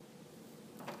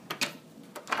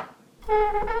The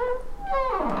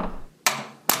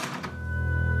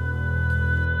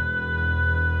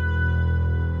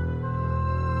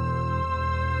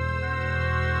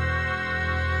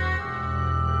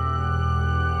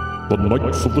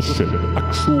Knights of the Shed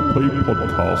Actual Play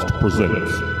Podcast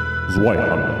presents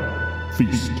Zweihander,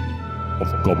 Feast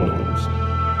of Goblins.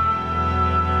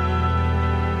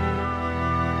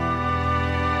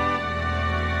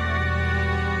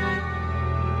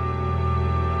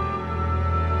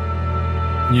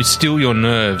 You still your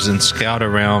nerves and scout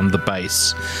around the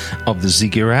base of the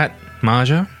ziggurat,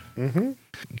 Marja. Mm-hmm.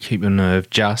 Keep your nerve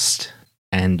just,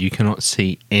 and you cannot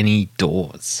see any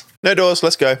doors. No doors,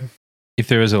 let's go. If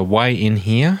there is a way in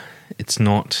here, it's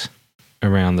not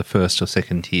around the first or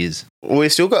second tiers.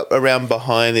 We've still got around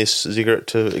behind this ziggurat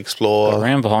to explore.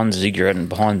 Around behind the ziggurat and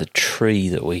behind the tree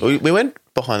that We went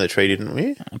behind the tree, didn't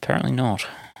we? Apparently not.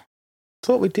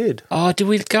 Thought we did. Oh, did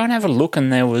we go and have a look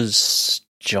and there was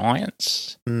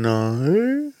giants?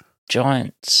 No.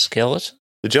 Giant skeleton?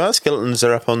 The giant skeletons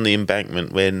are up on the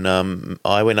embankment when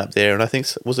I went up there, and I think,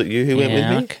 was it you who went with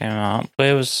me? I came up.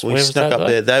 Where was snuck that, up though?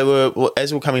 there. They were,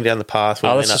 as we were coming down the path.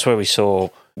 This is where we saw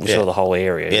the whole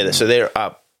area. Yeah, so they're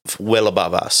up well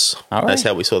above us. All right. That's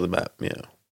how we saw the map, yeah.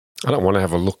 I don't want to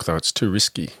have a look, though. It's too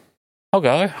risky. I'll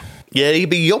go. Yeah,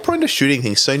 but you're prone to shooting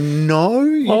things, so no.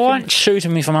 I won't shoot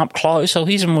him if I'm up close. I'll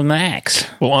hit him with my axe.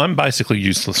 Well, I'm basically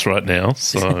useless right now,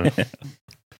 so...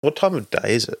 What time of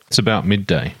day is it? It's about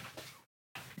midday.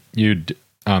 You'd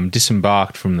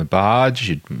disembarked from the barge,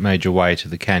 you'd made your way to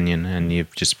the canyon, and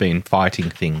you've just been fighting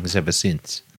things ever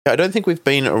since. I don't think we've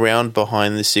been around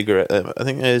behind the cigarette. I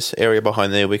think there's area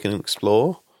behind there we can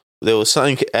explore. There was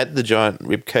something at the giant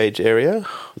ribcage area,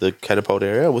 the catapult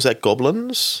area. Was that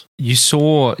goblins? You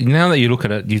saw, now that you look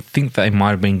at it, you think they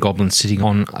might have been goblins sitting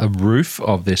on a roof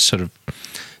of this sort of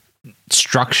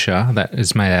structure that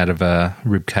is made out of a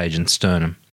ribcage and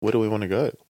sternum. Where do we want to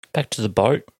go? Back to the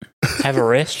boat. Have a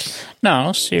rest.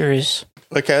 No, serious.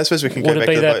 Okay, I suppose we can Would go it back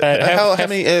be to the that boat.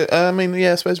 bad? How many?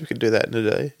 I suppose we could do that in a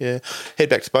day. Yeah, head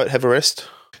back to the boat, have a rest.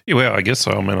 Yeah, well, I guess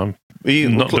so. I mean,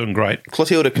 I'm not doing great.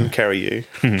 Clotilda can carry you.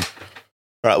 All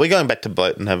right, we're going back to the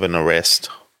boat and having a rest.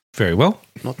 Very well.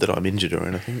 Not that I'm injured or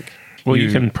anything. Well,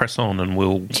 you can press on and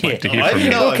we'll wait to hear from you.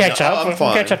 We'll catch up. I'm fine.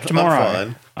 We'll catch up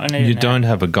tomorrow. I'm fine. You don't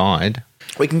have a guide.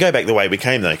 We can go back the way we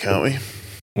came, though, can't we?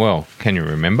 Well, can you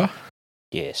remember?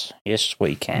 Yes,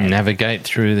 we can. Navigate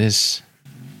through this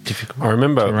difficult I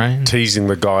remember terrain. teasing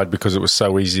the guide because it was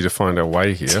so easy to find our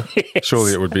way here. Yes.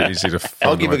 Surely it would be easy to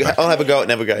find our way back. I'll have a go at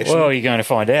navigation. Well, you're going to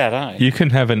find out, aren't you? You can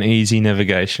have an easy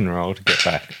navigation roll to get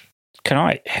back. Can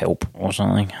I help or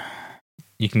something?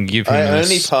 You can give him I a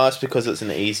only pass because it's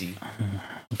an easy.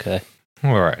 Okay.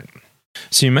 All right.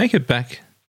 So you make it back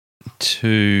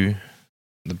to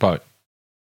the boat,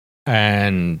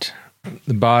 and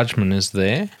the bargeman is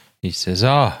there. He says,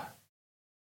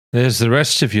 there's the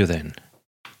rest of you then.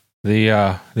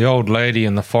 The old lady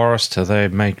and the forester, they're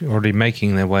already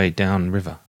making their way down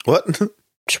river. What?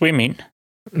 Swimming?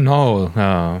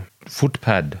 No,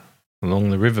 footpad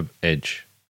along the river edge.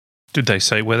 Did they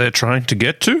say where they're trying to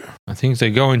get to? I think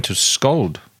they're going to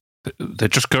Scold. They're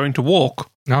just going to walk.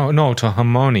 No, to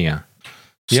Harmonia.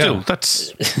 Still, Yeah.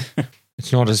 that's...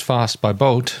 It's not as fast by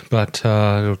boat, but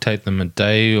it'll take them a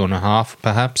day or a half,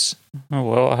 perhaps. Oh,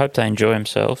 well, I hope they enjoy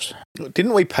themselves.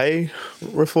 Didn't we pay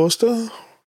Reforster?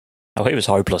 Oh, he was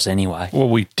hopeless anyway. Well,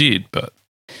 we did, but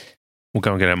we'll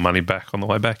go and get our money back on the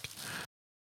way back.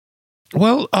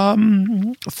 Well,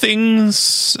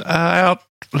 things out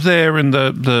there in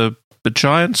the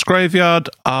giant's graveyard,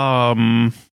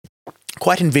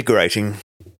 Quite invigorating.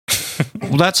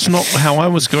 well, that's not how I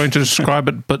was going to describe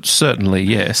it, but certainly,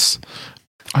 yes.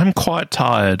 I'm quite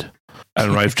tired.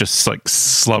 And Rafe just,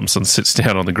 slumps and sits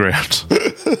down on the ground.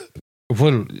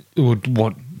 Well,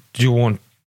 what do you want?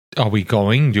 Are we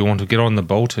going? Do you want to get on the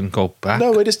boat and go back?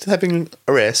 No, we're just having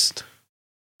a rest.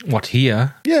 What,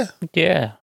 here? Yeah.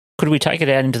 Yeah. Could we take it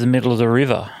out into the middle of the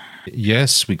river?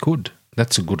 Yes, we could.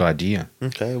 That's a good idea.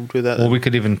 Okay, we'll do that Or then. we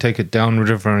could even take it down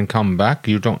river and come back.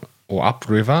 Or up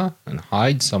river and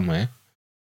hide somewhere.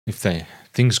 If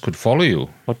things could follow you.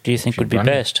 What do you think If you would be run-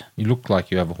 best? You look like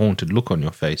you have a haunted look on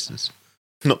your faces.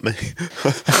 Not me.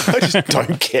 I just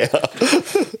don't care.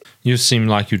 You seem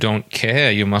like you don't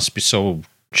care. You must be so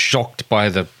shocked by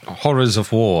the horrors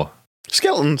of war.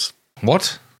 Skeletons.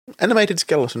 What? Animated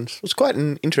skeletons. It was quite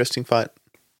an interesting fight.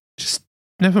 Just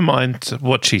never mind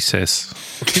what she says.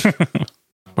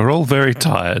 We're all very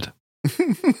tired.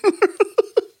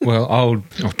 Well, I'll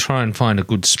try and find a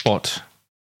good spot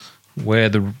where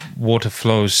the water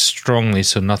flows strongly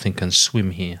so nothing can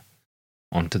swim here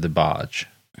onto the barge.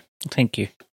 Thank you.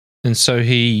 And so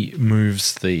he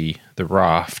moves the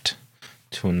raft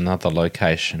to another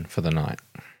location for the night.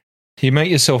 You make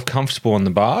yourself comfortable on the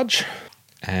barge,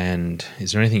 and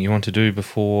is there anything you want to do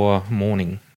before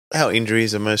morning? Our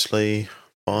injuries are mostly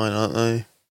fine, aren't they?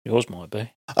 Yours might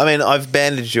be. I mean, I've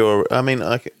bandaged your... I mean,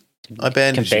 I Can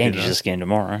bandaged you, bandage didn't I? this again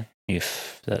tomorrow,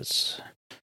 if that's...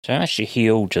 So how much do you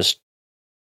heal just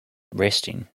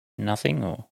resting? Nothing,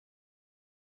 or...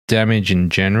 Damage in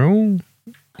general?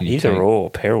 You Either take- or,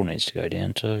 peril needs to go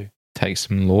down too. Take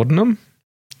some laudanum.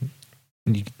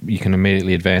 You can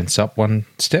immediately advance up one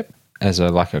step as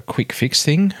a quick fix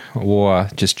thing, or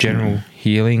just general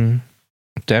healing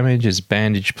damage is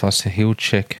bandage plus a heal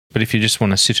check. But if you just want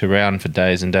to sit around for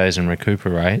days and days and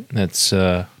recuperate, that's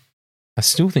I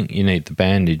still think you need the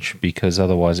bandage, because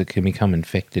otherwise it can become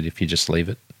infected if you just leave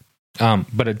it.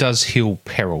 But it does heal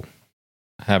peril,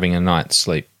 having a night's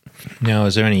sleep. Now,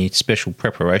 is there any special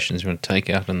preparations you want to take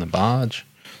out on the barge?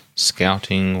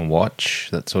 Scouting, watch,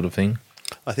 that sort of thing?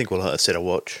 I think we'll set a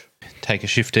watch. Take a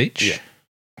shift each? Yeah.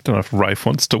 I don't know if Rafe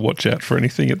wants to watch out for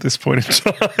anything at this point in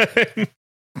time.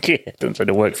 Yeah, doesn't seem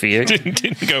to work for you.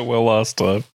 Didn't go well last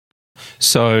time.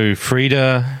 So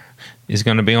Frida is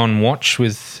going to be on watch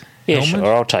with Yeah, helmet?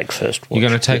 sure. I'll take first watch. You're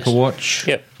going to take yes. a watch?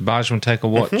 Yep. Barge will take a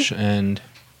watch, and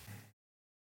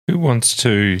who wants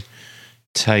to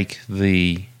take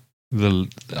the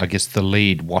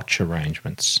lead watch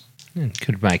arrangements?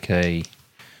 Could make a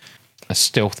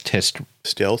stealth test.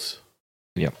 Stealth.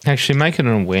 Yep. Actually, make it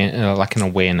an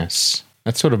awareness.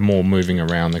 That's sort of more moving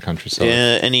around the countryside.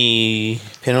 Yeah, any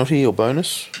penalty or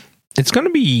bonus? It's going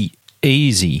to be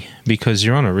easy because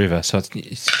you're on a river, so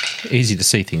it's easy to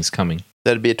see things coming.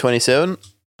 That'd be a 27.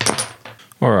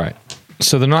 All right.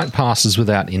 So the night passes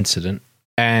without incident,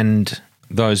 and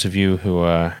those of you who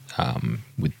are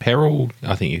with peril,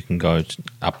 I think you can go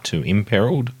up to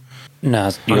imperiled.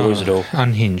 No, you lose it all.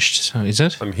 Unhinged. So is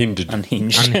it? Unhindered.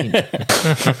 Unhinged.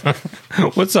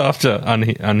 What's after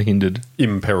unhindered?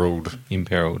 Imperiled.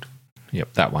 Imperiled.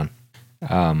 Yep, that one.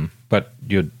 But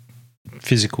your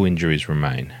physical injuries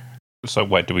remain. So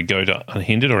wait, do we go to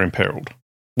unhindered or imperiled?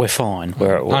 We're fine.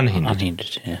 We're Unhindered.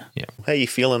 Unhindered, yeah. How are you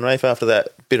feeling, Rafe, after that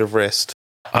bit of rest?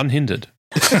 Unhindered.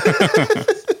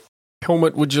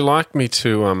 Helmet, would you like me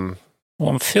to Well,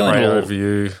 I'm feeling pray a over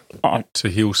you I to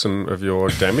heal some of your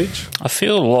damage? I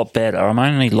feel a lot better. I'm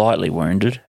only lightly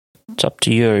wounded. It's up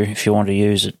to you if you want to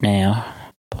use it now.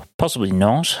 Possibly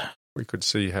not. We could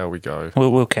see how we go.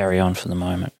 We'll carry on for the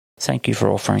moment. Thank you for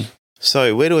offering.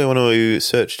 So, where do we want to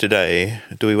search today?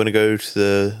 Do we want to go to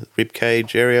the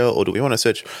ribcage area, or do we want to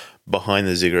search behind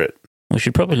the ziggurat? We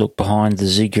should probably look behind the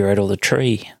ziggurat or the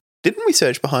tree. Didn't we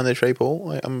search behind the tree,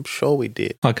 Paul? I'm sure we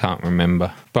did. I can't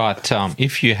remember. But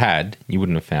if you had, you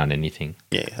wouldn't have found anything.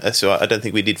 Yeah, so I don't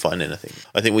think we did find anything.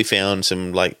 I think we found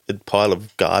some, a pile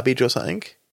of garbage or something.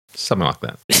 Something like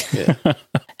that. Yeah.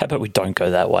 How about we don't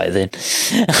go that way then?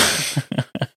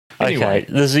 Anyway. Okay,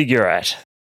 the ziggurat.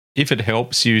 If it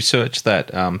helps, you search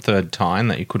that third tine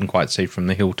that you couldn't quite see from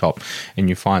the hilltop, and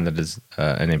you find that it's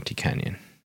an empty canyon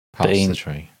past the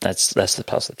tree. That's the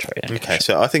past the tree. Okay,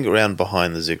 so I think around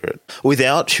behind the ziggurat,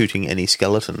 without shooting any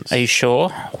skeletons. Are you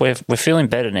sure? We're feeling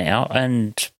better now,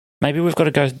 and maybe we've got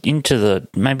to go into the.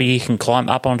 Maybe you can climb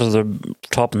up onto the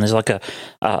top, and there's like a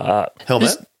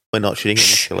Helmet? We're not shooting any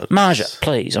skeletons. Marja,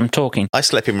 please, I'm talking. I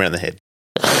slap him around the head.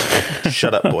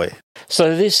 Shut up, boy.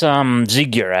 So this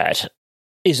ziggurat,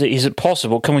 is it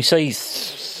possible? Can we see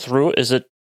through it? Is it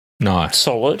No,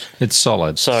 solid? it's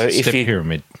solid. So if Step you-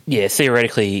 pyramid. Yeah,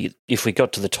 theoretically, if we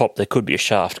got to the top, there could be a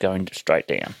shaft going straight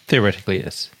down. Theoretically,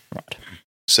 yes. Right.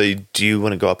 So do you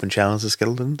want to go up and challenge the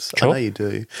skeletons? Sure. I know you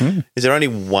do. Hmm. Is there only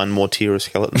one more tier of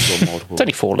skeletons or multiple? There's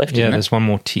only 4 left, Yeah, isn't there's one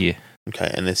more tier.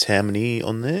 Okay, and there's how many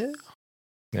on there?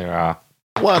 There are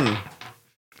 1.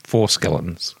 4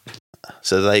 skeletons.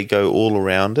 So they go all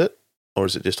around it, or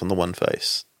is it just on the one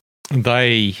face?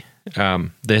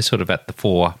 They're sort of at the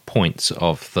 4 points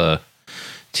of the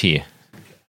tier.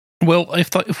 Well,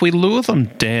 if we lure them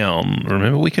down,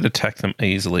 remember we could attack them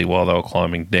easily while they were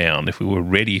climbing down if we were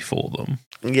ready for them.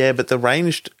 Yeah, but the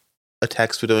ranged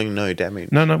attacks were doing no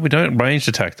damage. No, we don't ranged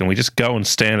attack them. We just go and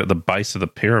stand at the base of the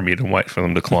pyramid and wait for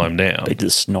them to climb down. Beat the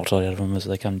snot out of them as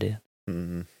they come down.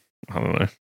 Mm. I don't know.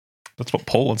 That's what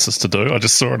Paul wants us to do. I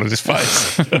just saw it on his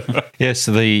face. Yes,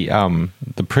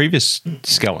 the previous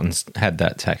skeletons had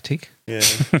that tactic. Yeah,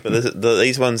 but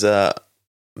these ones are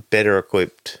better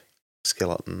equipped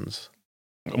skeletons.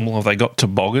 Well, have they got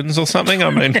toboggans or something? I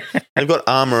mean, They've got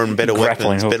armor and better Grappling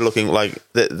weapons, hooks. better looking. Like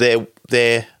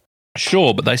they're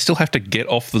sure, but they still have to get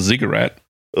off the ziggurat.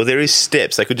 well, there is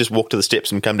steps. They could just walk to the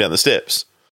steps and come down the steps.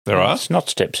 There are. It's not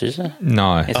steps, is it?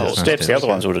 No. If Oh, it's steps, the other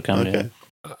ones would have come Okay. down.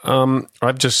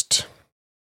 I've just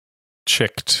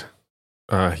checked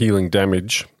healing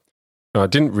damage. I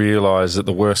didn't realise that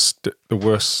the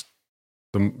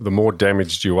more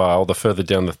damaged you are, or the further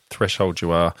down the threshold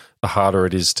you are, the harder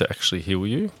it is to actually heal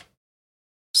you.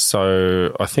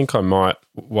 So I think I might,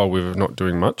 while we're not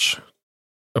doing much,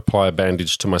 apply a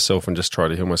bandage to myself and just try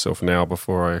to heal myself now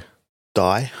before I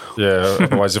Die. Yeah,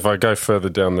 otherwise if I go further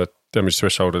down the damage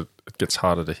threshold, it gets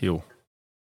harder to heal.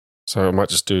 So I might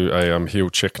just do a heal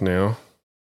check now.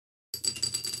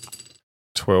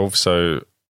 12, so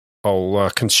I'll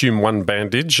consume one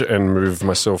bandage and move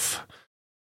myself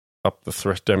up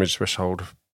the damage threshold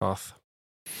path.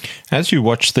 As you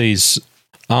watch these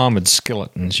armoured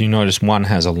skeletons, you notice one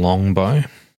has a longbow,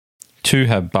 two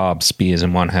have barbed spears,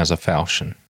 and one has a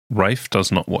falchion. Rafe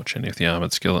does not watch any of the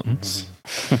armoured skeletons.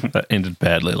 That ended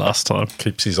badly last time.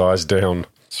 Keeps his eyes down.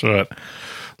 That's right.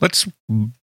 Let's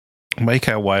make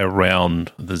our way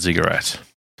around the ziggurat,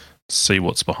 see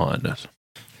what's behind it.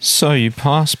 So you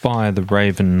pass by the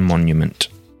Raven Monument,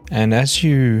 and as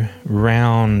you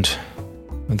round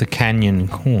the canyon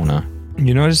corner,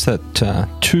 you notice that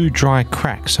two dry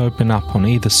cracks open up on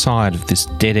either side of this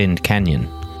dead-end canyon.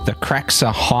 The cracks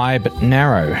are high but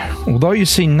narrow. Although you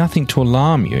see nothing to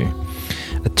alarm you,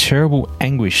 a terrible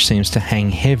anguish seems to hang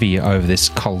heavy over this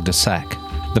cul-de-sac.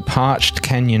 The parched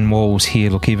canyon walls here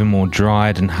look even more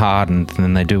dried and hardened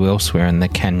than they do elsewhere in the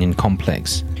canyon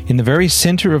complex. In the very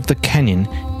centre of the canyon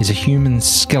is a human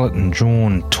skeleton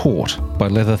drawn taut by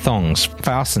leather thongs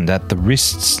fastened at the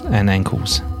wrists and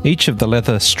ankles. Each of the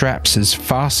leather straps is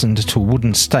fastened to a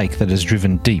wooden stake that is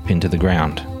driven deep into the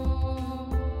ground.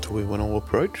 Do we want to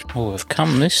approach? Oh, we've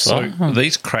come this So way.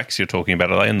 these cracks you're talking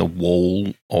about, are they in the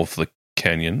wall of the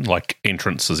canyon, like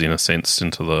entrances in a sense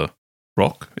into the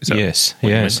rock? Is that Yes, what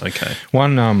you mean? yes. Okay.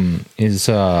 One is,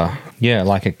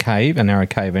 like a cave, a narrow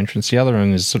cave entrance. The other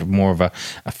one is sort of more of a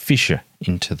fissure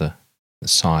into the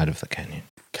side of the canyon.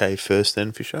 Cave first,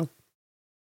 then Fisher?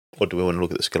 Or do we want to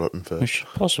look at the skeleton We first? should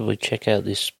possibly check out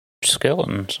this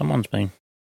skeleton. Someone's been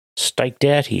staked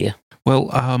out here.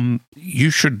 Well, you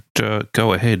should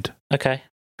go ahead, Okay.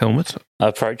 Helmet.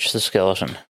 Approach the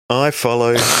skeleton. I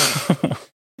follow.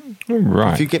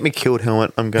 Right. If you get me killed,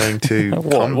 Helmet, I'm going to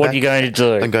What are you going to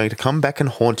do? I'm going to come back and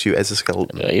haunt you as a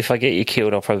skeleton. If I get you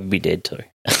killed, I'll probably be dead too.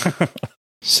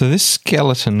 So this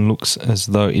skeleton looks as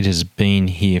though it has been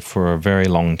here for a very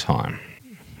long time.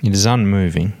 It is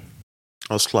unmoving.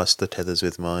 I'll slice the tethers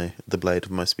with the blade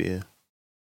of my spear.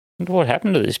 What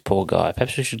happened to this poor guy?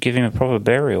 Perhaps we should give him a proper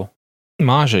burial.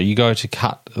 Marja, you go to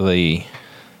cut the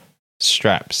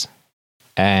straps,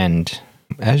 and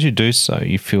as you do so,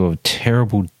 you feel a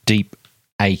terrible deep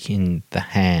ache in the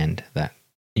hand that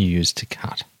you used to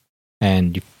cut.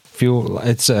 And you feel,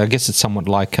 I guess it's somewhat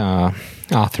like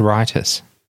arthritis.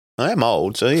 I am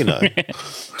old, so you know.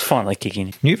 It's finally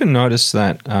kicking. You even notice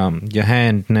that your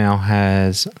hand now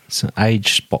has some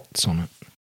age spots on it.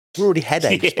 We already had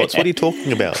age spots. What are you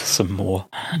talking about? Some more.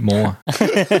 More.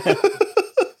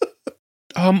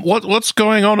 What's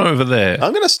going on over there?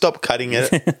 I'm going to stop cutting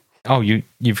it. Oh,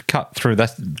 you've cut through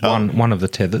that one of the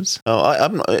tethers. Oh,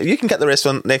 I'm not, you can cut the rest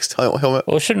on next Helmet.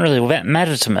 Well, it shouldn't really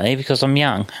matter to me because I'm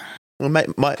young. Well,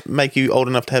 might make you old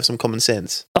enough to have some common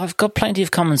sense. I've got plenty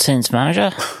of common sense,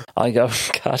 Marja. I go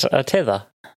cut a tether.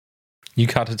 You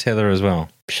cut a tether as well.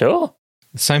 Sure.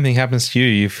 The same thing happens to you.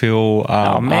 You feel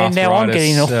man, now I'm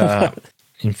getting arthritis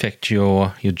infect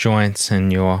your joints,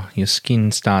 and your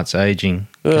skin starts aging.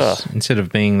 'Cause instead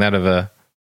of being that of a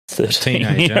 13.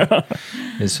 teenager,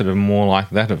 it's sort of more like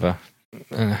that of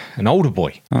an older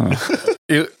boy.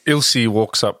 Ilse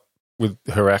walks up with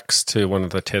her axe to one of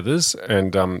the tethers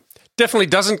and definitely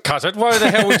doesn't cut it. Why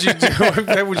the hell would you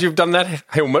how would you have done that,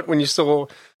 Helmet, when you saw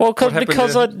Well, what happened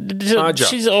because to Marja?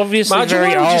 she's obviously Marja, very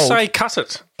why would old. you say cut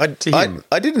it to him?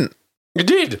 I didn't. You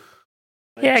did.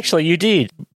 Yeah, actually, you did.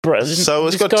 So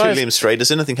it's got two limbs free. Does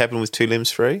anything happen with two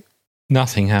limbs free?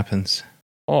 Nothing happens.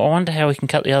 Well, I wonder how we can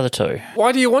cut the other two.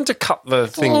 Why do you want to cut the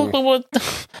thing? Well,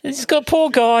 he's got poor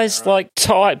guys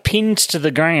tied pinned to the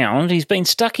ground. He's been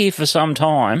stuck here for some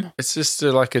time. It's just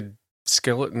like a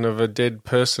skeleton of a dead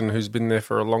person who's been there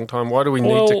for a long time. Why do we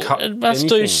need to cut it must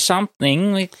do anything?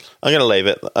 something. I'm going to leave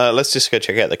it. Let's just go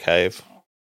check out the cave.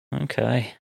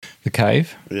 Okay. The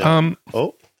cave. Yeah.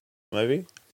 Oh, maybe.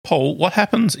 Paul, what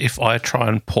happens if I try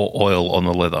and pour oil on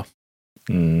the leather?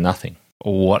 Nothing.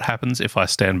 Or what happens if I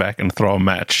stand back and throw a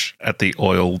match at the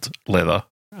oiled leather?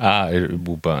 It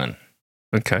will burn.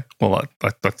 Okay. Well,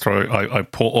 I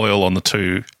pour oil on the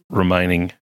two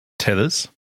remaining tethers.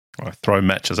 I throw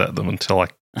matches at them until I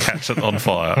catch it on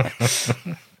fire.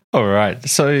 All right.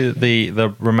 So the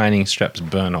remaining straps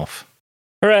burn off.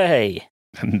 Hooray!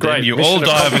 And Great, then you mission all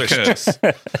die of a accomplished.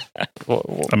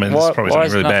 curse. I mean, this is probably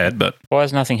something really bad, but Why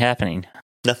is nothing happening?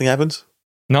 Nothing happens?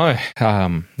 No,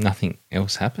 nothing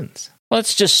else happens. Well,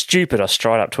 it's just stupid. I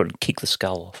stride up to it and kick the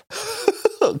skull off.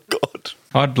 Oh, God.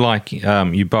 I'd like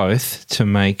you both to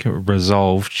make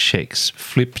resolve checks,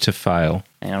 flip to fail,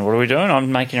 And what are we doing?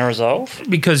 I'm making a resolve.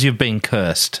 because you've been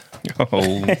cursed.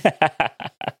 oh,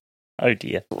 Oh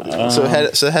dear. So how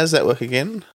does that work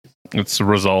again? it's a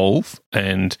resolve,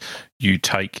 and you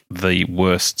take the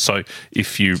worst. So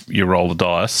if you roll the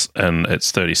dice and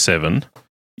it's 37,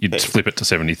 you'd Okay. flip it to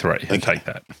 73 and Okay. take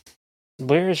that.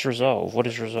 Where is resolve? What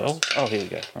is resolve? Oh, here we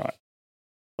go. Right.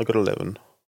 I got 11.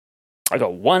 I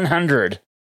got 100.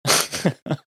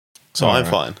 So All I'm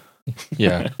right. fine.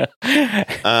 Yeah.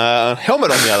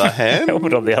 Helmet, on the other hand.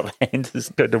 Helmet, on the other hand, is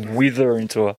going to wither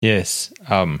into a. Yes.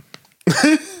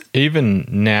 Even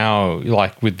now,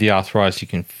 like with the arthritis,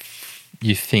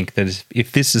 you think that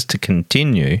if this is to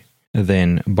continue,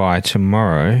 then by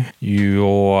tomorrow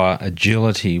your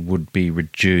agility would be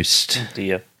reduced Oh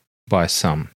dear. by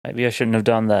some. Maybe I shouldn't have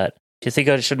done that. Do you think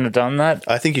I shouldn't have done that?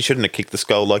 I think you shouldn't have kicked the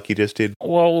skull like you just did.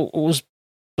 Well, it was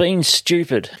being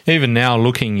stupid. Even now,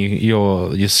 looking,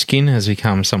 your skin has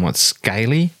become somewhat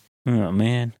scaly. Oh,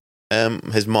 man.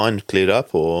 Has mine cleared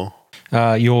up or?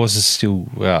 Yours is still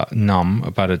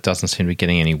numb, but it doesn't seem to be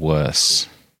getting any worse.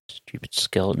 Stupid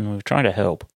skeleton. We were trying to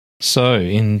help. So,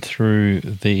 in through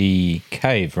the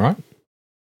cave, right?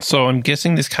 So I'm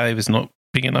guessing this cave is not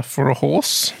big enough for a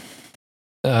horse.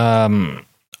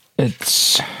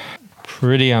 It's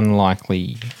pretty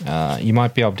unlikely. You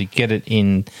might be able to get it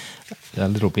in a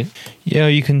little bit. Yeah,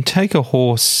 you can take a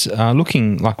horse.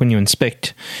 Looking like when you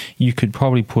inspect, you could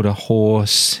probably put a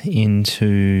horse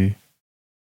into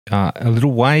a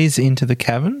little ways into the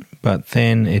cavern, but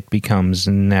then it becomes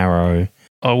narrow.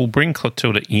 I will bring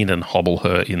Clotilda in and hobble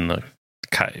her in the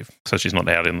cave so she's not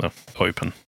out in the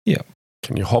open.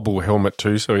 Can you hobble Helmet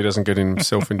too so he doesn't get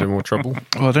himself into more trouble?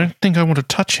 Well, I don't think I want to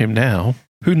touch him now.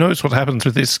 Who knows what happens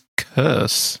with this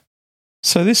curse?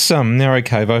 So this narrow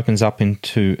cave opens up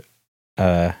into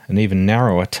an even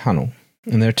narrower tunnel.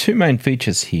 And there are two main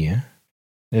features here.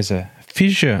 There's a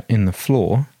fissure in the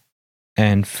floor,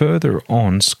 and further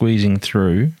on, squeezing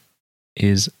through,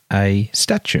 is a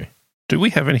statue. Do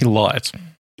we have any light?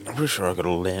 I'm pretty sure I got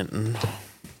a lantern.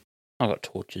 I got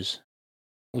torches,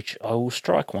 which I will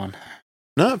strike one.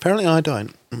 No, apparently I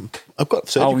don't. I've got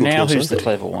surgical Oh, now tools. who's though. the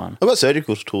clever one? I've got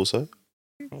surgical tools, though.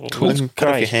 I can cut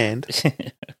off your hand.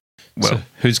 Well, So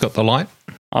who's got the light?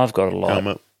 I've got a light.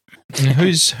 Helmet. And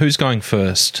who's going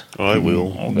first? I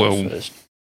will. I'll go Well- first.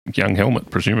 young Helmet,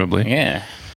 presumably. Yeah,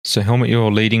 So Helmet,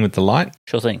 you're leading with the light?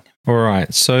 sure thing. All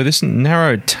right, so this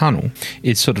narrow tunnel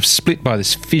is sort of split by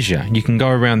this fissure. You can go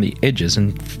around the edges,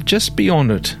 and just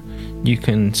beyond it, you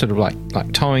can sort of like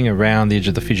towing around the edge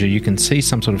of the fissure, you can see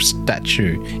some sort of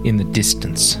statue in the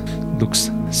distance.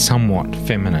 Looks somewhat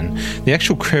feminine. The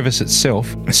actual crevice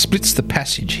itself splits the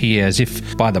passage here as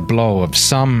if by the blow of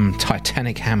some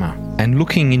titanic hammer. And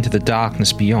looking into the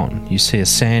darkness beyond, you see a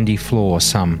sandy floor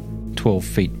some 12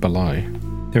 feet below.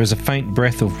 There is a faint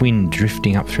breath of wind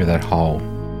drifting up through that hole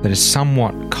that is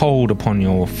somewhat cold upon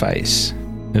your face.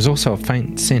 There's also a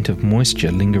faint scent of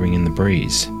moisture lingering in the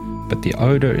breeze, but the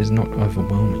odour is not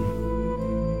overwhelming.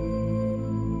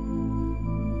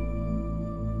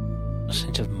 A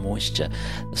scent of moisture.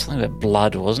 There's something about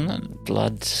blood, wasn't it?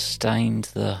 Blood stained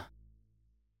the.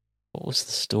 What was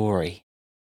the story?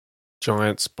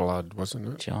 Giant's blood, wasn't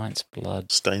it? Giant's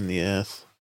blood. Stain the earth.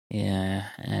 Yeah,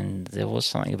 and there was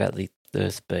something about the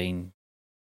earth being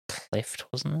cleft,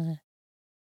 wasn't there?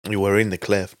 You were in the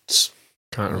clefts.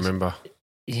 Can't remember.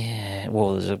 Yeah,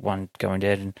 well, there's one going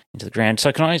down into the ground.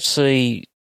 So can I see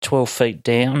 12 feet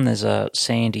down? There's a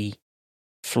sandy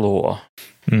floor,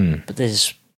 but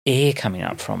there's air coming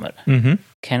up from it. Mm-hmm.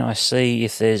 Can I see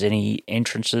if there's any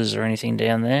entrances or anything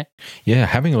down there? Yeah,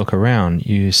 having a look around,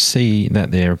 you see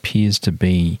that there appears to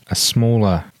be a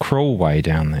smaller crawlway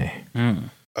down there.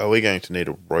 Are we going to need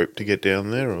a rope to get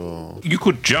down there, or You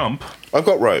could jump. I've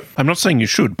got rope. I'm not saying you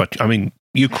should, but I mean,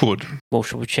 you could. Well,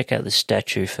 should we check out the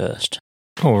statue first?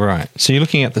 All right. So you're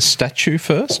looking at the statue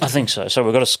first? I think so. So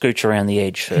we've got to scooch around the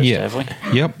edge first, Yeah. have we?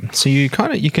 Yep. So you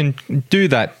can do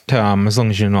that as long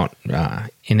as you're not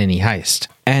in any haste.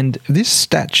 And this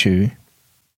statue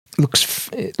looks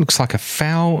like a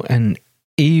foul and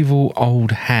evil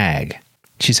old hag.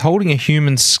 She's holding a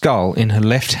human skull in her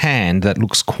left hand that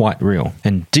looks quite real.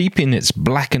 And deep in its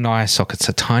blackened eye sockets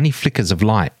are tiny flickers of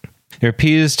light. There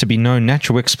appears to be no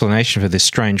natural explanation for this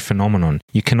strange phenomenon.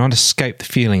 You cannot escape the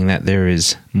feeling that there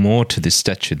is more to this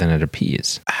statue than it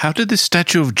appears. How did this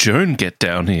statue of Joan get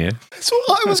down here? That's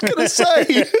what I was going to say.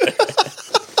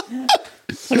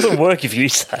 It doesn't work if you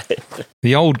say it.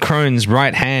 The old crone's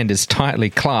right hand is tightly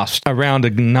clasped around a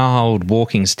gnarled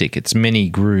walking stick. Its many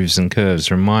grooves and curves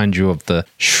remind you of the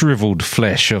shriveled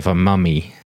flesh of a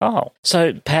mummy. Oh,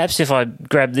 so perhaps if I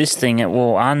grab this thing, it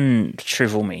will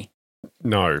unshrivel me.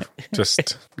 No,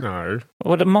 just no.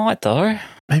 Well, it might, though.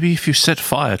 Maybe if you set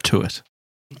fire to it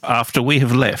after we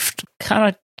have left.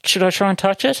 Should I try and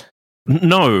touch it?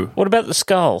 No. What about the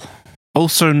skull?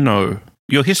 Also, no.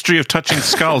 Your history of touching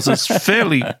skulls is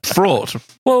fairly fraught.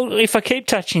 Well, if I keep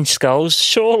touching skulls,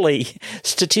 surely,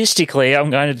 statistically,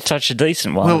 I'm going to touch a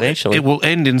decent one eventually. It will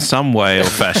end in some way or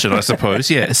fashion, I suppose,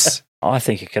 yes. I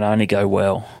think it can only go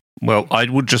well. Well, I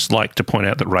would just like to point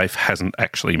out that Rafe hasn't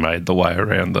actually made the way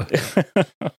around the...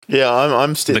 Yeah,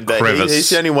 I'm standing The back. crevice. He's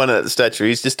the only one at the statue.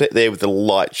 He's just there with the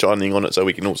light shining on it so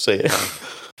we can all see it.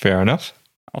 Fair enough.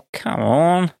 Oh, come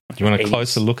on. Do you want a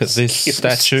closer look at this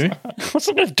statue? It's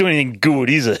not going to do anything good,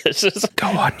 is it? Go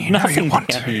on, you know Nothing you want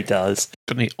down to. here does.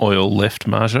 Got any oil left,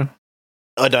 Marja?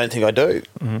 I don't think I do.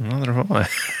 Neither have I.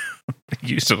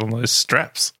 Used it on those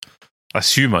straps. I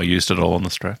assume I used it all on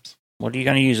the straps. What are you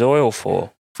going to use oil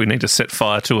for? If we need to set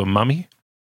fire to a mummy?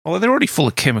 Well, they're already full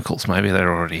of chemicals. Maybe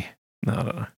they're already... No, I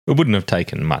don't know. It wouldn't have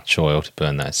taken much oil to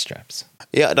burn those straps.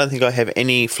 Yeah, I don't think I have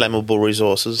any flammable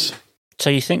resources. So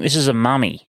you think this is a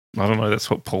mummy? I don't know. That's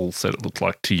what Paul said it looked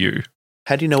like to you.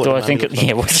 How do you know what Do a I mummy think looks it? like?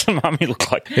 Yeah, what does a mummy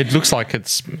look like? It looks like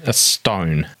it's a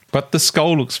stone, but the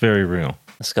skull looks very real.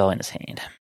 The skull in his hand.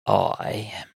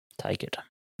 I take it.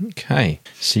 Okay,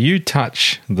 so you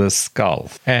touch the skull,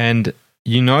 and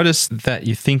you notice that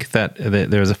you think that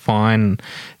there is a fine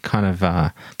kind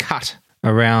of cut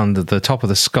around the top of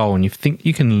the skull, and you think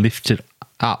you can lift it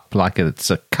up like it's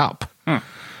a cup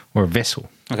or a vessel.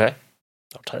 Okay.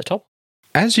 I'll take the top.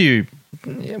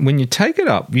 When you take it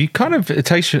up, it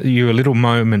takes you a little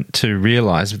moment to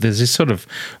realise there's this sort of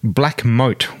black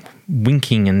mote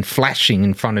winking and flashing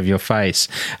in front of your face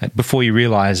before you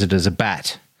realise it is a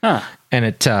bat. Huh. And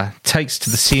it takes to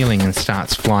the ceiling and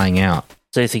starts flying out. Is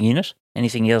there anything in it?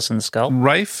 Anything else in the skull?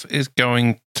 Rafe is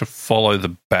going to follow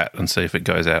the bat and see if it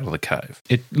goes out of the cave.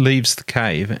 It leaves the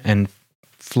cave and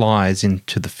flies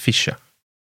into the fissure.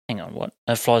 Hang on, what?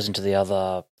 It flies into the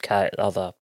other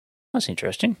other. That's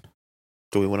interesting.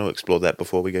 Do we want to explore that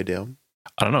before we go down?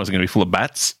 I don't know. Is it going to be full of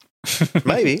bats?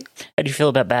 Maybe. How do you feel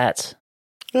about bats?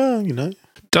 Oh, you know.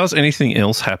 Does anything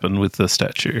else happen with the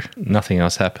statue? Nothing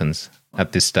else happens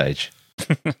at this stage.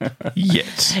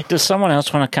 Yet. Does someone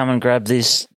else want to come and grab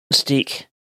this stick?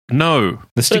 No.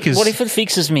 The stick But what if it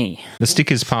fixes me? The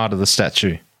stick is part of the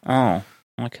statue. Oh,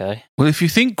 okay. Well, if you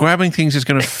think grabbing things is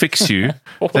going to fix you,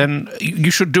 then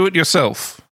you should do it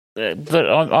yourself. But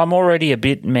I'm already a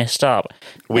bit messed up.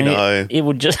 We And know. It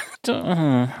would just...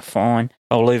 fine.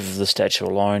 I'll leave the statue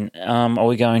alone. Are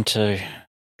we going to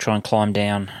try and climb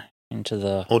down into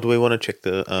the... Or do we want to check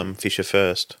the fissure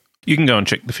first? You can go and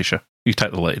check the fissure. You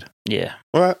take the lead. Yeah.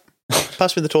 All right.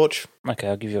 Pass me the torch. Okay,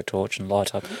 I'll give you a torch and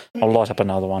light up. I'll light up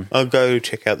another one. I'll go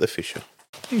check out the fissure.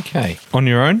 Okay. On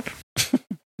your own?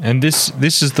 And this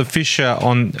is the fissure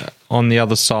on the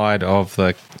other side of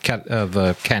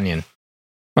the canyon.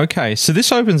 Okay, so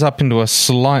this opens up into a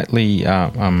slightly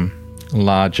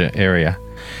larger area.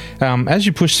 As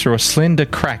you push through a slender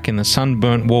crack in the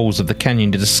sunburnt walls of the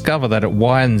canyon, you discover that it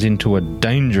widens into a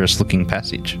dangerous-looking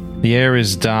passage. The air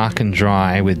is dark and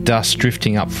dry, with dust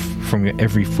drifting up from your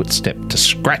every footstep to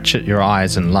scratch at your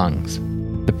eyes and lungs.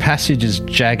 The passage is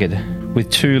jagged, with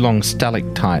two long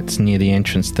stalactites near the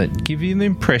entrance that give you the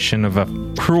impression of a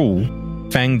cruel,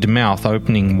 fanged mouth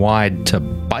opening wide to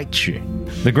bite you.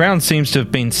 The ground seems to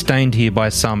have been stained here by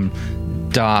some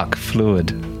dark fluid.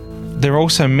 There are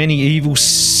also many evil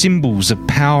symbols of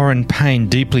power and pain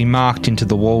deeply marked into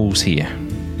the walls here.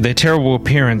 Their terrible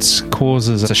appearance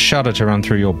causes a shudder to run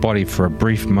through your body for a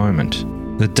brief moment.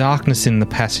 The darkness in the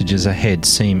passages ahead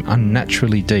seem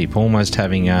unnaturally deep, almost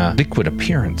having a liquid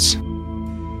appearance.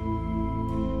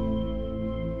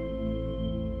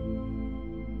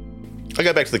 I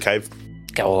go back to the cave.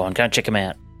 Go on, go and check them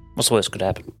out. What's the worst could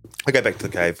happen? I go back to the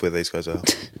cave where these guys are.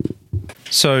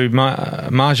 So,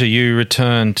 Marja, you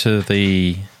return to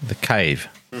the cave.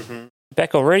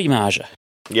 Back already, Marja?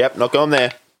 Yep, not going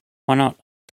there. Why not?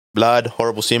 Blood,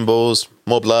 horrible symbols,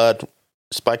 more blood,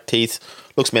 spiked teeth.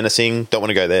 Looks menacing. Don't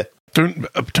want to go there.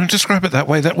 Don't describe it that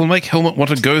way. That will make Helmut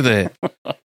want to go there.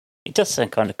 It does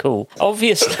sound kind of cool.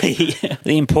 Obviously,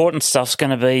 the important stuff's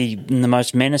going to be in the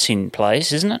most menacing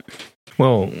place, isn't it?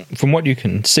 Well, from what you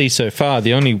can see so far,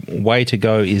 the only way to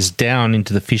go is down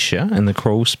into the fissure and the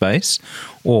crawl space,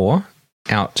 or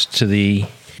out to the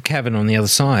cavern on the other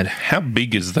side. How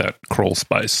big is that crawl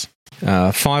space?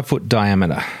 5 foot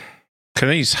diameter. Can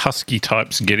these husky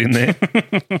types get in there?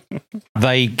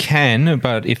 They can,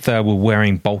 but if they were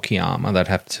wearing bulky armor, they'd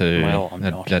have to. Well, I'm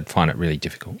not. They'd find it really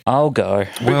difficult. I'll go.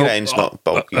 Brigadene's not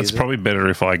bulky. That's is it? probably better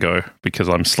if I go because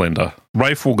I'm slender.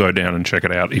 Rafe will go down and check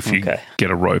it out if you Okay.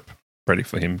 get a rope ready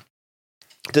for him.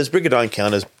 Does Brigandine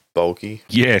count as bulky?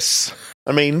 Yes.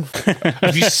 I mean,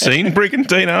 Have you seen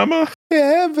Brigandine armor?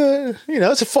 yeah, but,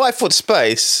 it's a 5 foot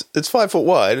space. It's 5 foot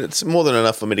wide. It's more than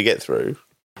enough for me to get through.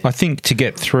 I think to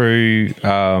get through,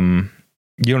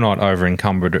 you're not over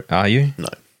encumbered, are you? No.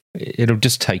 It'll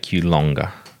just take you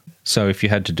longer. So if you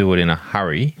had to do it in a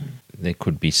hurry, there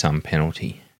could be some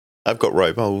penalty. I've got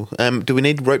rope. Oh, do we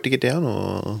need rope to get down,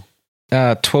 or...?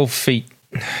 12 feet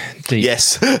deep.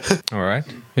 Yes. All right.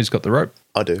 Who's got the rope?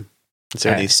 I do. Is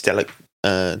there any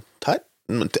stalagmites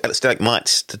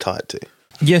to tie it to?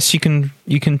 Yes, you can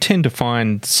tend to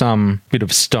find some bit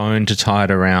of stone to tie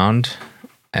it around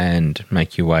and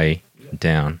make your way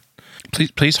down.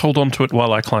 Please hold on to it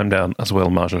while I climb down as well,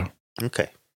 Marja. Okay.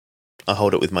 I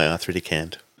hold it with my arthritic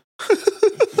hand.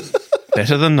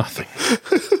 Better than nothing.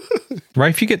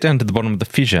 Rafe, you get down to the bottom of the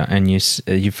fissure and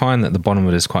you find that the bottom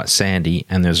of it is quite sandy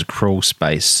and there's a crawl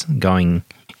space going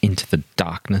into the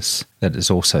darkness that is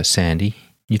also sandy.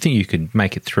 You think you could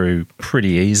make it through pretty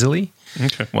easily.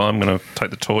 Okay. Well, I'm going to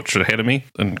take the torch ahead of me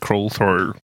and crawl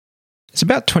through. It's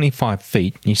about 25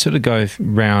 feet. You sort of go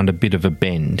round a bit of a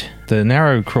bend. The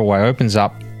narrow crawlway opens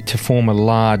up to form a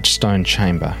large stone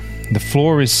chamber. The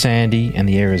floor is sandy and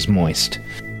the air is moist.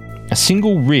 A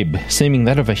single rib, seeming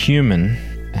that of a human,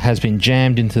 has been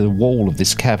jammed into the wall of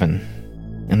this cavern.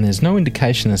 And there's no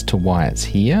indication as to why it's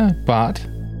here, but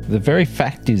the very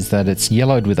fact is that it's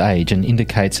yellowed with age and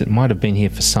indicates it might have been here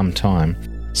for some time.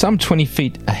 Some 20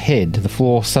 feet ahead, the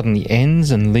floor suddenly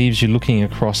ends and leaves you looking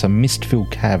across a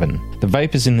mist-filled cavern. The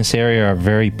vapours in this area are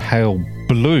very pale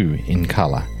blue in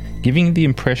colour, giving you the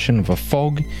impression of a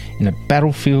fog in a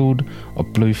battlefield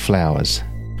of blue flowers.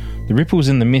 The ripples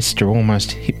in the mist are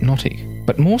almost hypnotic.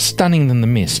 But more stunning than the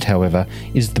mist, however,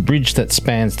 is the bridge that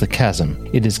spans the chasm.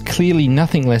 It is clearly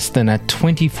nothing less than a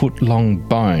 20-foot-long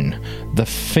bone, the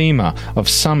femur of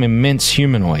some immense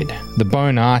humanoid. The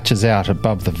bone arches out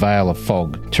above the veil of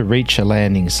fog to reach a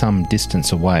landing some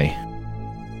distance away.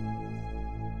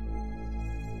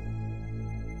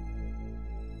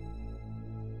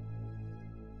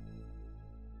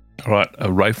 All right,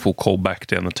 Rafe will call back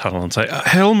down the tunnel and say,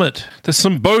 Helmet, there's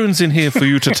some bones in here for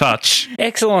you to touch.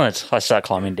 Excellent. I start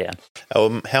climbing down.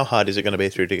 How hard is it going to be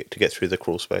to get through the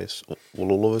crawl space?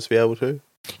 Will all of us be able to?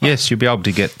 Yes, you'll be able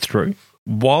to get through.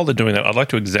 While they're doing that, I'd like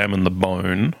to examine the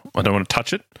bone. I don't want to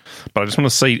touch it, but I just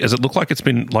want to see, does it look like it's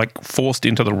been forced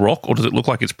into the rock, or does it look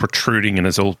like it's protruding and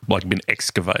has all been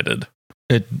excavated?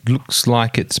 It looks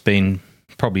like it's been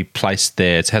probably placed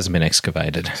there. It hasn't been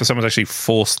excavated. So someone's actually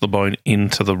forced the bone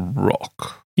into the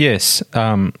rock. Yes,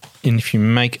 and if you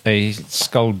make a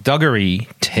skullduggery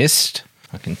test,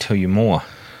 I can tell you more.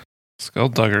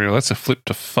 Skullduggery, that's a flip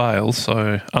to fail,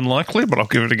 so unlikely, but I'll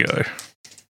give it a go.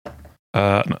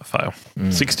 No, fail.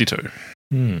 62.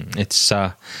 It's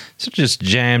sort of just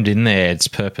jammed in there. Its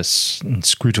purpose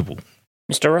inscrutable.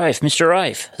 Mr.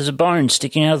 Rafe, there's a bone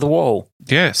sticking out of the wall.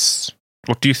 Yes.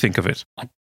 What do you think of it?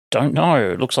 Don't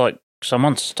know. It looks like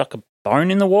someone stuck a bone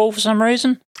in the wall for some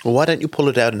reason. Well, why don't you pull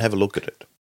it out and have a look at it?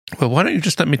 Well, why don't you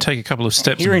just let me take a couple of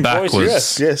steps Hearing backwards?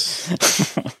 voices.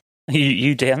 Yes.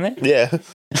 You down there? Yeah.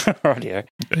 Rightio.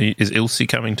 Is Ilse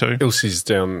coming too? Ilse's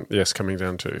down, yes, coming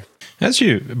down too. As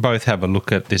you both have a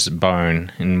look at this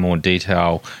bone in more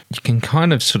detail, you can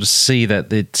kind of sort of see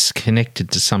that it's connected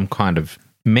to some kind of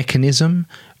mechanism,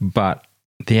 but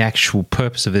the actual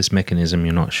purpose of this mechanism,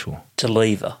 you're not sure. It's a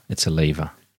lever. It's a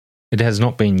lever. It has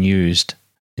not been used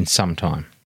in some time.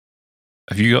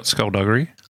 Have you got skullduggery?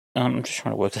 I'm just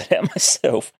trying to work that out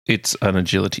myself. It's an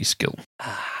agility skill.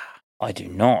 I do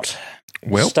not.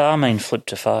 Well, Star mean flip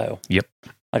to fail. Yep.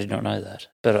 I did not know that,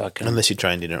 but I can. Unless you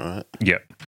trained in it, right? Yep.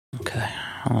 Okay,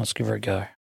 let's give her a go.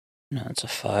 No, it's a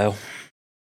fail.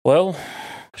 Well,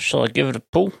 shall I give it a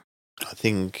pull? I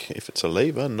think if it's a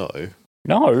lever, no.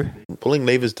 No. Pulling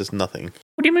levers does nothing.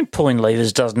 What do you mean pulling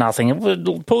levers does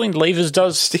nothing? Pulling levers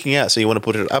does... Sticking out, so you want to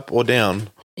put it up or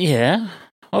down. Yeah,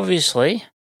 obviously.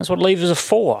 That's what levers are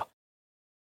for.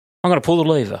 I'm going to pull the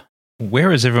lever.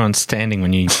 Where is everyone standing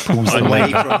when you pull the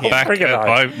lever?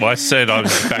 I said I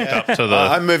was backed up to the...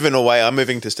 I'm moving away. I'm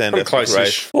moving to stand up.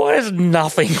 Close-ish. Why is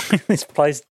nothing in this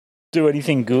place do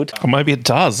anything good. Or maybe it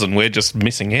does, and we're just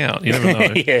missing out. You never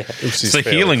know. Yeah, It's a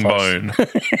healing bone.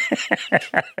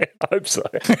 I hope so.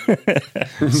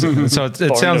 So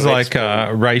it sounds like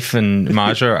Rafe and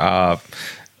Marja are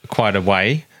quite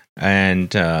away,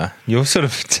 and you're sort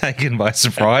of taken by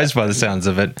surprise by the sounds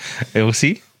of it,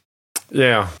 Elsie.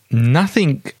 Yeah.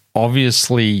 Nothing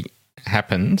obviously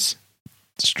happens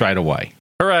straight away.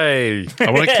 Hooray!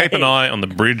 I want to keep an eye on the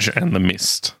bridge and the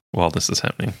mist while this is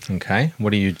happening. Okay.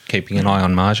 What are you keeping an eye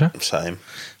on, Marja? Same.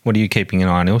 What are you keeping an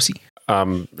eye on, Elsie?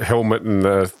 Helmet and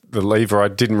the lever. I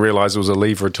didn't realise it was a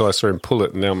lever until I saw him pull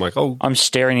it, and now I'm like, oh, I'm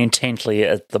staring intently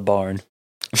at the bone.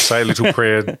 say a little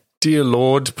prayer. Dear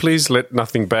Lord, please let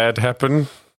nothing bad happen.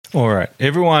 All right.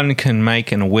 Everyone can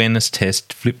make an awareness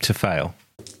test, flip to fail.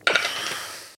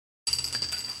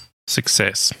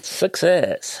 Success.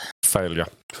 Failure.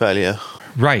 Failure.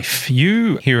 Rafe,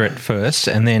 you hear it first,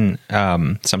 and then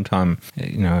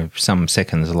some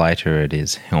seconds later it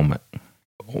is Helmet.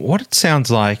 What it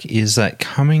sounds like is that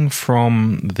coming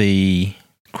from the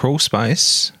crawl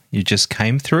space you just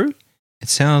came through, it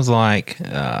sounds like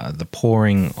the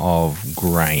pouring of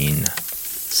grain.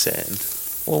 Sand.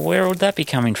 Well, where would that be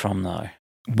coming from, though?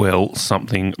 Well,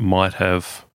 something might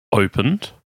have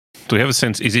opened. Do we have a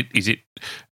sense? Is it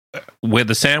where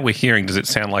the sound we're hearing? Does it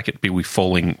sound like it'd be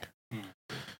falling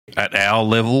at our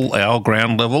level, our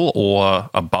ground level, or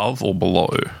above or below?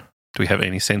 Do we have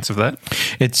any sense of that?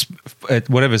 It's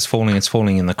whatever's falling. It's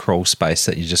falling in the crawl space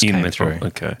that you just came through.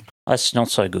 Okay. That's not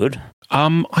so good.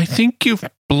 I think you've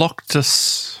blocked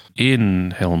us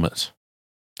in, Helmet.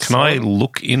 Can I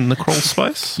look in the crawl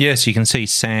space? Yes, you can see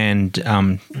sand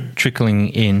trickling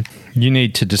in. You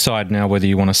need to decide now whether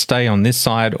you want to stay on this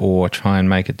side or try and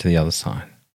make it to the other side.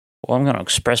 Well, I'm going to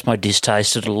express my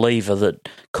distaste at a lever that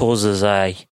causes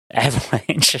a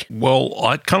avalanche. Well,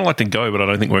 I'd kind of like to go, but I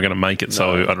don't think we're going to make it,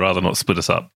 so I'd rather not split us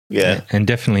up. Yeah. And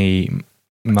definitely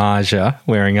Marja,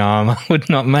 wearing armour, would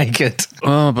not make it.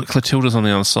 Oh, but Clotilda's on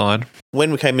the other side.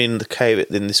 When we came in the cave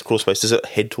in this crawl space, does it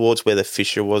head towards where the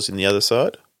fissure was in the other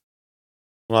side?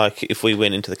 Like if we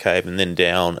went into the cave and then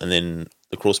down and then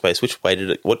the crawl space, which way did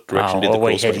it? What direction did the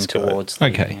crawl space go? Towards?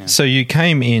 Okay, so you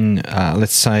came in,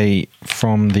 let's say,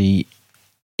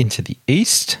 into the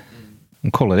east.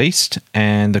 We'll call it east,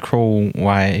 and the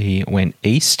crawlway went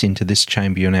east into this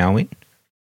chamber you're now in,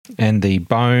 and the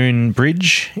bone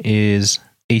bridge is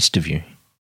east of you.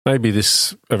 Maybe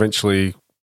this eventually,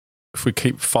 if we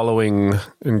keep following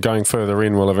and going further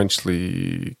in, we'll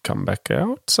eventually come back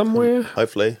out somewhere.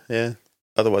 Hopefully, yeah.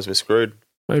 Otherwise, we're screwed.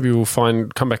 Maybe we'll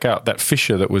come back out that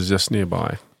fissure that was just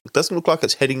nearby. It doesn't look like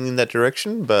it's heading in that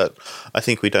direction, but I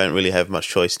think we don't really have much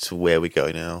choice to where we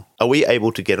go now. Are we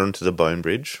able to get onto the bone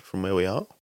bridge from where we are?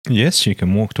 Yes, you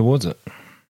can walk towards it. Do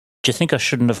you think I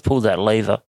shouldn't have pulled that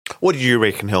lever? What did you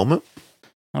reckon, Helmet?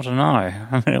 I don't know.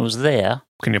 I mean, it was there.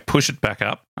 Can you push it back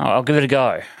up? I'll give it a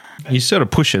go. You sort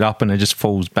of push it up and it just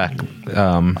falls back.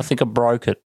 I think I broke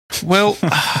it. Well,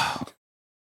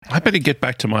 I better get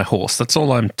back to my horse. That's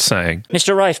all I'm saying.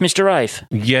 Mr. Rafe.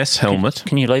 Yes, Helmet.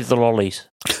 Can you leave the lollies?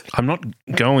 I'm not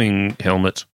going,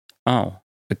 Helmet. Oh.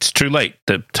 It's too late.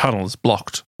 The tunnel is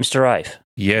blocked. Mr. Rafe.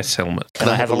 Yes, Helmet. Can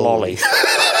I have a lolly?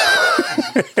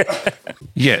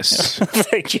 Yes.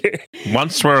 Thank you.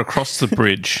 Once we're across the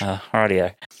bridge.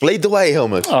 Radio. Lead the way,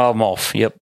 Helmet. Oh, I'm off.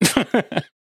 Yep.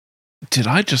 Did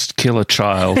I just kill a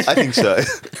child? I think so.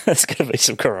 There's going to be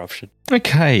some corruption.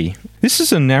 Okay, this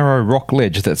is a narrow rock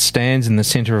ledge that stands in the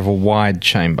centre of a wide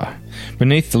chamber.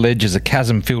 Beneath the ledge is a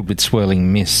chasm filled with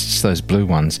swirling mists, those blue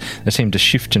ones, that seem to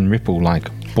shift and ripple like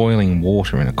boiling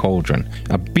water in a cauldron.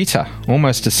 A bitter,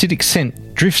 almost acidic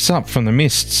scent drifts up from the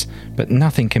mists, but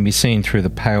nothing can be seen through the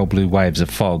pale blue waves of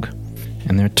fog.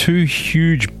 And there are two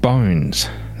huge bones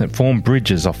that form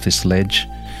bridges off this ledge,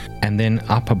 and then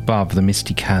up above the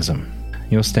misty chasm.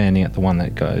 You're standing at the one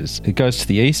that goes to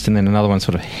the east, and then another one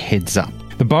sort of heads up.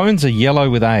 The bones are yellow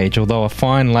with age, although a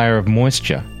fine layer of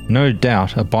moisture, no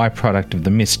doubt a byproduct of the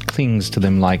mist, clings to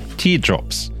them like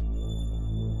teardrops.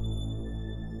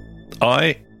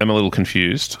 I am a little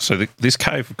confused. So this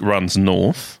cave runs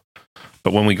north,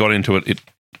 but when we got into it, it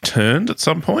turned at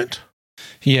some point?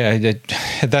 Yeah,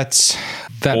 that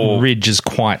ridge is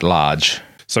quite large.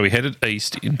 So we headed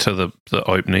east into the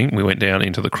opening. We went down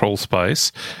into the crawl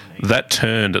space. That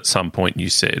turned at some point, you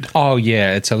said. Oh,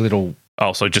 yeah, it's a little...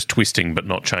 Oh, so just twisting but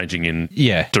not changing in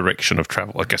direction of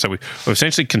travel. Okay, so we've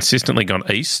essentially consistently gone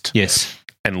east. Yes.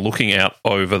 And looking out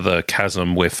over the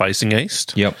chasm, we're facing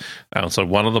east. Yep. So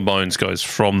one of the bones goes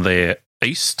from there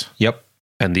east. Yep.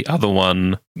 And the other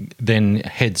one... then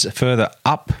heads further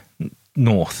up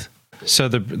north. So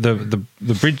the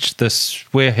bridge,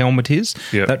 where Helmet is,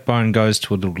 Yep. that bone goes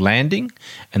to a little landing,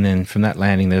 and then from that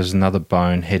landing there's another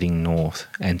bone heading north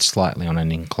and slightly on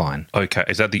an incline. Okay,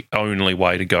 is that the only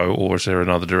way to go, or is there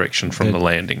another direction from the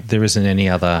landing? There isn't any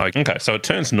other... Okay, so it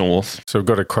turns north. So we've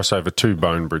got to cross over 2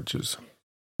 bone bridges.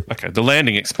 Okay, the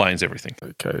landing explains everything.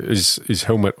 Okay, is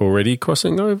Helmet already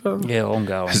crossing over? Yeah, I'm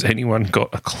going. Has anyone got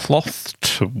a cloth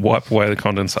to wipe away the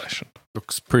condensation?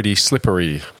 Looks pretty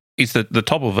slippery. Is the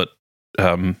top of it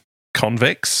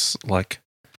convex? Like,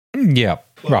 Yeah,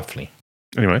 roughly.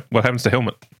 anyway, what happens to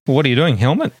Helmet? What are you doing,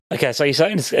 Helmet? Okay, so you're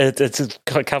saying it's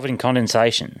covered in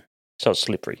condensation, so it's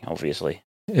slippery, obviously.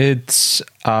 It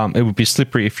would be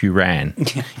slippery if you ran.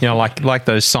 Like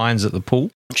those signs at the pool.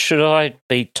 Should I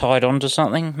be tied onto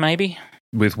something, maybe?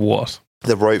 With what?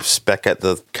 The rope's back at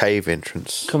the cave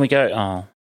entrance. Can we go? Oh,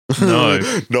 No.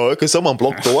 No, because someone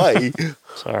blocked the way.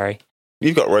 sorry.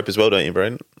 You've got rope as well, don't you,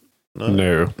 Brayden?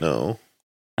 No.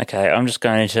 Okay, I'm just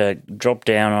going to drop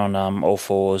down on all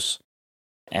fours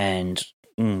and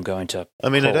going to... I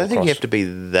mean, I crawl don't think you across. have to be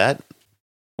that.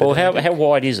 Well, how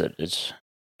wide is it?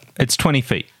 It's 20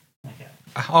 feet.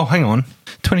 Oh, hang on.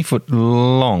 20 foot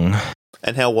long.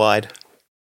 And how wide?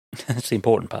 That's the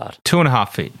important part. 2.5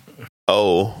 feet.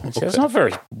 Oh, So it's not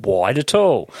very wide at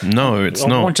all. No, it's I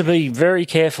not. want to be very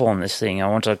careful on this thing. I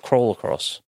want to crawl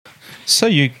across. So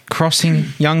you're crossing,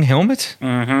 young Helmet?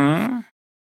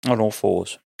 Mm-hmm. On all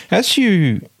fours. As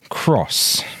you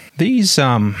cross, these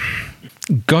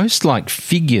ghost-like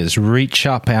figures reach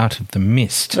up out of the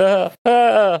mist.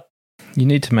 You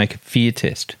need to make a fear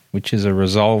test, which is a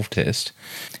resolve test.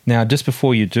 Now, just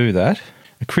before you do that,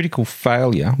 a critical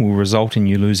failure will result in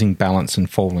you losing balance and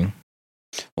falling.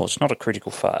 Well, it's not a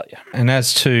critical failure. And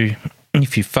as to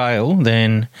if you fail,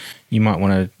 then you might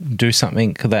want to do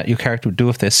something that your character would do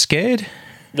if they're scared.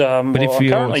 But if I'm you're-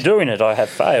 currently doing it. I have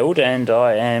failed, and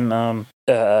I am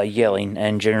yelling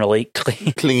and generally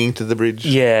clinging to the bridge.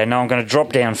 Yeah, no, I'm going to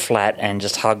drop down flat and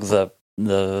just hug the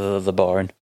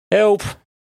bone. Help!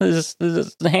 There's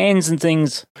the hands and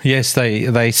things. Yes,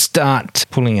 they start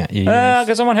pulling at you.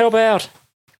 Can someone help out?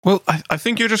 Well, I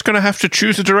think you're just going to have to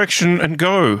choose a direction and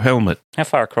go, Helmet. How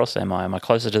far across am I? Am I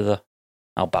closer to the...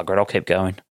 Oh, bugger it, I'll keep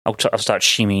going. I'll start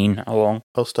shimmying along.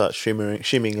 I'll start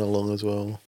shimmying along as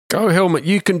well. Go, Helmet,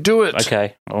 you can do it.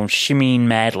 Okay, I'm shimmying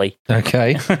madly.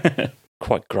 Okay.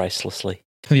 Quite gracelessly.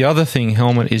 The other thing,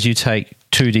 Helmet, is you take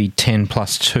 2d10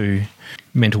 plus 2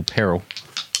 mental peril.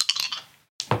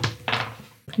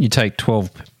 You take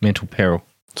 12 mental peril.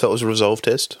 So it was a resolve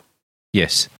test?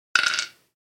 Yes.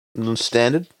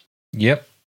 Standard? Yep.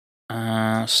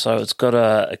 So it's got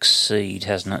to exceed,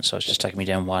 hasn't it? So it's just taking me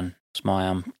down 1. So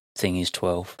my thing is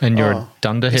 12. And you're Oh. a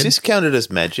dunderhead? Is this counted as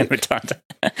magic?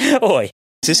 Oi.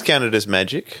 Is this counted as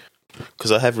magic?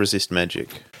 Because I have resist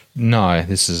magic. No,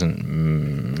 this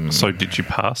isn't. So did you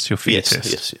pass your fear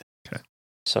test? Yes.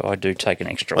 So I do take an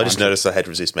extra I just 1. noticed I had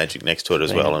resist magic next to it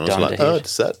as Being well, and I was like, dunderhead. oh,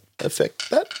 does that affect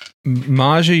that?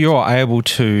 Marja, you're able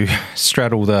to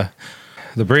straddle the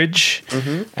bridge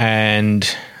and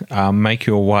make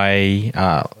your way.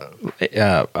 I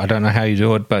don't know how you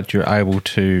do it, but you're able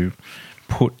to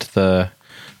put the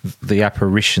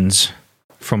apparitions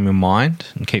from your mind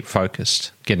and keep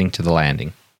focused, getting to the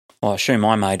landing. Well, I assume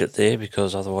I made it there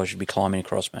because otherwise you'd be climbing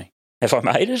across me. Have I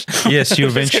made it? Yes, you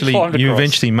Let's get eventually climbed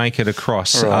across. make it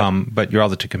across, Right. but your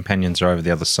other 2 companions are over the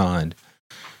other side.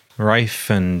 Rafe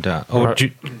and Right. do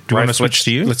you want to switch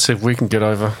to you? Let's see if we can get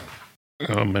over.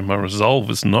 I mean, my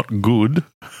resolve is not good.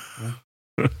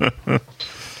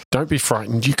 Don't be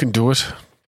frightened. You can do it.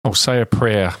 I'll say a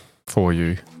prayer for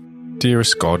you.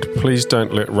 Dearest God, please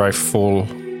don't let Rafe fall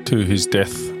to his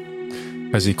death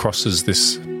as he crosses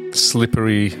this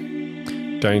slippery,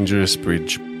 dangerous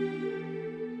bridge.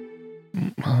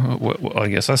 Well, I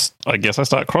guess I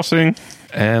start crossing,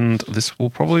 and this will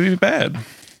probably be bad.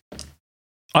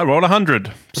 I rolled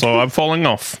 100, so I'm falling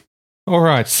off. All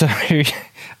right, so you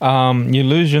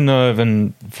lose your nerve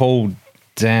and fall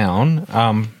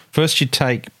down. First, you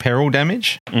take peril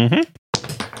damage.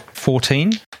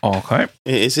 14. Okay,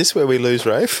 Is this where we lose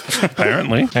Rafe?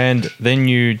 apparently. And then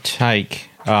you take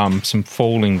some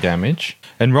falling damage.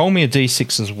 And roll me a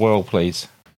d6 as well, please.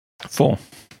 4.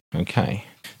 Okay.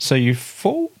 So you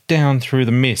fall down through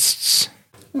the mists.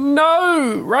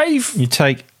 No, Rafe! You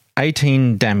take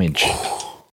 18 damage.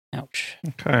 Ouch.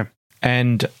 Okay.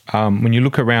 And when you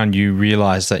look around, you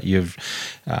realise that you've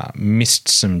missed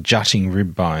some jutting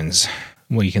rib bones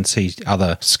where you can see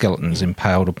other skeletons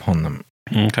impaled upon them.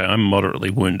 Okay, I'm moderately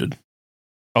wounded.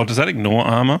 Oh, does that ignore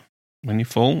armor when you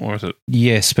fall, or is it?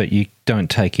 Yes, but you don't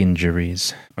take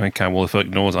injuries. Okay, well, if it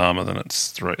ignores armor, then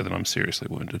it's 3. Then I'm seriously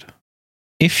wounded.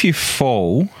 If you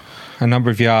fall, a number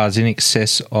of yards in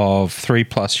excess of 3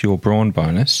 plus your brawn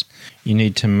bonus, you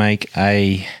need to make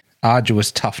a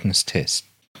arduous toughness test.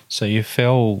 So you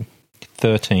fell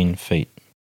 13 feet.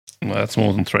 Well, that's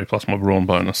more than 3 plus my brawn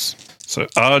bonus. So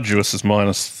arduous is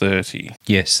minus 30.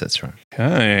 Yes, that's right.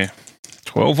 Okay.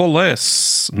 12 or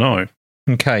less. No.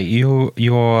 Okay,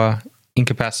 you're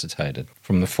incapacitated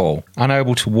from the fall.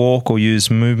 Unable to walk or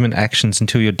use movement actions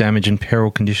until your damage and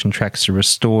peril condition tracks are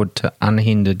restored to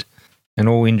unhindered and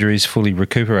all injuries fully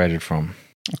recuperated from.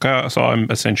 Okay, so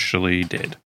I'm essentially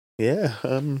dead. Yeah.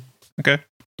 Okay.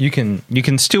 You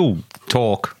can still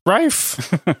talk.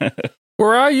 Rafe,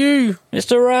 where are you?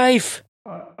 Mr. Rafe!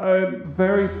 I'm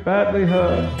very badly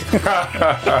hurt.